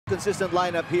consistent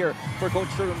lineup here for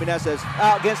Coach Sherwin Meneses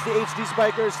against the HD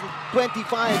Spikers. 25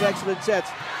 excellent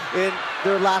sets in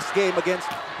their last game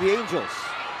against the Angels.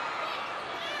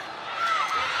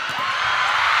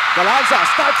 Galanza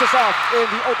starts us off in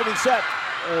the opening set.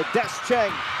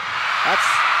 Cheng. That's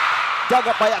dug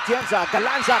up by Atienza.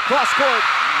 Galanza cross court.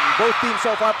 Both teams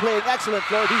so far playing excellent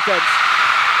floor defense.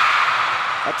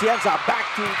 Atienza back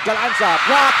to Galanza.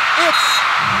 Block. It's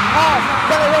off.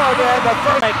 And the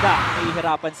first.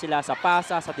 Nahihirapan sila sa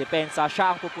pasa, sa depensa.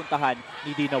 Siya ang pupuntahan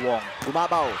ni Dina Wong.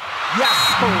 Gumabao. Yes!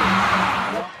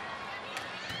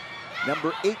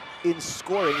 Number 8 in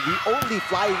scoring. The only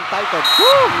flying titan.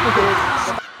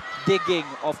 Digging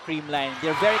of Creamline.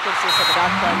 They're very consistent at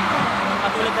that point.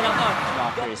 Katulad na lang nun.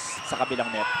 Blockers sa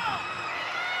kabilang net.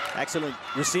 Excellent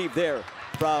receive there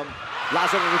from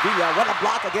Lazaro Revilla. What a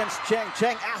block against Cheng.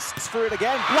 Cheng asks for it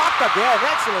again. Blocked again.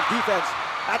 Excellent defense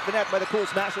at the net by the Cool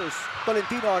Smashers.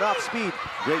 Tolentino on off speed.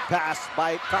 Great pass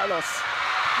by Carlos.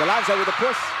 Galanza with a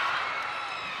push.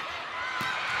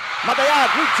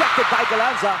 Matayag rejected by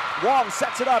Galanza. Wong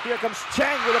sets it up. Here comes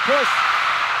Cheng with a push.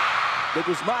 The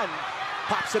Guzman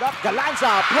pops it up.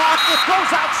 Galanza block. It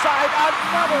goes outside.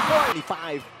 Another point.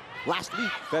 25 last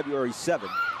week, February 7.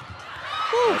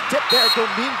 Tip there,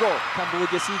 Domingo.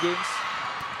 Cambodia SEA Games.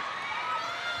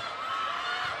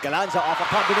 Galanza off a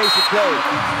combination play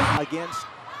against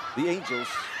the Angels.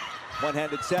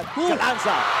 One-handed set.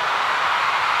 Galanza.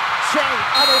 Cheng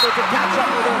unable to catch up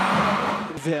with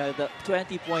him. The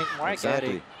 20-point mark.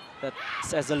 Exactly. That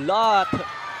says a lot.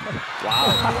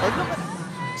 Wow.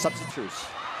 Substitutes.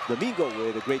 Domingo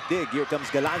with a great dig. Here comes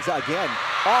Galanza again.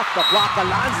 Off the block.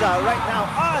 Galanza right now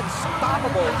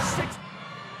unstoppable.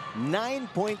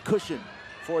 9-point cushion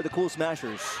for the Cool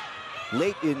Smashers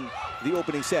late in the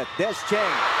opening set.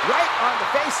 Cheng right on the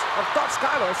face of Tots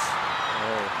Carlos.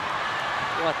 Oh,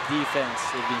 what defense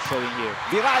they've been showing here.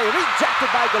 Viray rejected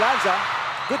by Galanza.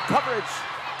 Good coverage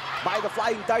by the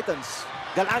Flying Titans.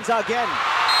 Galanza again.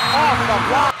 Off the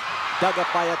block. Dug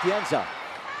up by Atienza.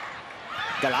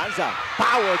 Galanza,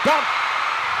 power dump.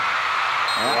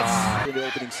 That's in the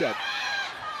opening set.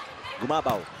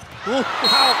 Gumabao.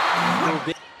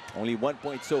 Only 1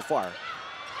 point so far.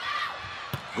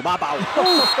 Gumabao.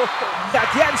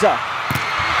 Atienza.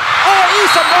 Oh,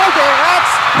 Isa Molde.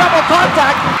 That's double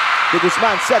contact. The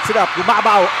Guzman sets it up.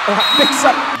 Gumabao picks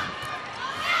up.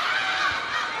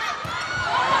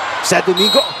 Set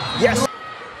Domingo. Yes.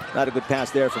 Not a good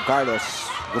pass there from Carlos.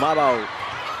 Gumabao.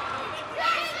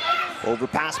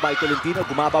 Overpass by Tolentino.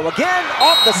 Gumabao again.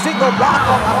 Off the single block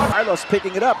of Carlos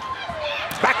picking it up.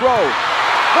 Back row.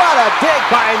 What a dig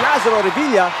by Lazaro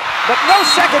Revilla. But no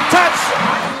second touch.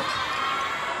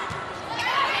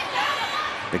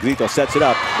 Negrito sets it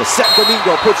up. The set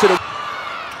Domingo puts it away.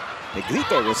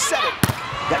 Negrito will set it.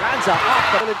 Galanza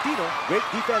off Tolentino. Great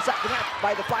defense at the net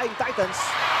by the Flying Titans.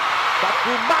 But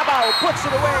Gumabao puts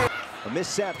it away. A miss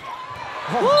set.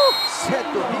 Set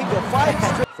Domingo 5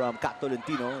 straight. From Kat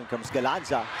Tolentino. Here comes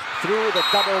Galanza through the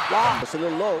double block. It's a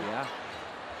little low. Yeah.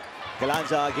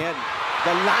 Galanza again.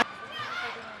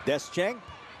 Cheng.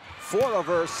 4 of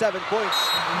her 7 points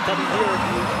coming here.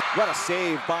 What a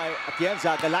save by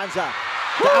Atienza. Galanza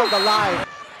down the line.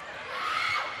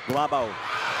 Gumabao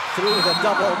through the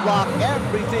double block.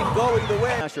 Everything going the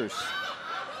way.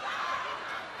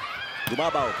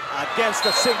 Gumabao against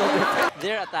the single defense.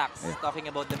 Their attacks, talking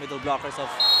about the middle blockers of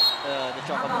the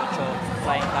Choco Mucho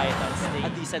Flying Titans, a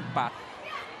decent path.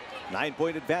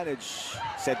 9-point advantage.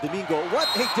 Set Domingo. What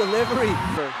a delivery.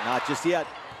 Not just yet.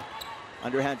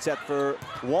 Underhand set for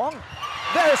Wong.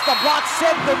 There's the block.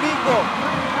 Set Domingo.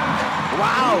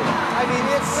 Wow. I mean,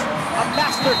 it's a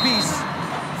masterpiece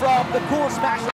from the Cool Smash.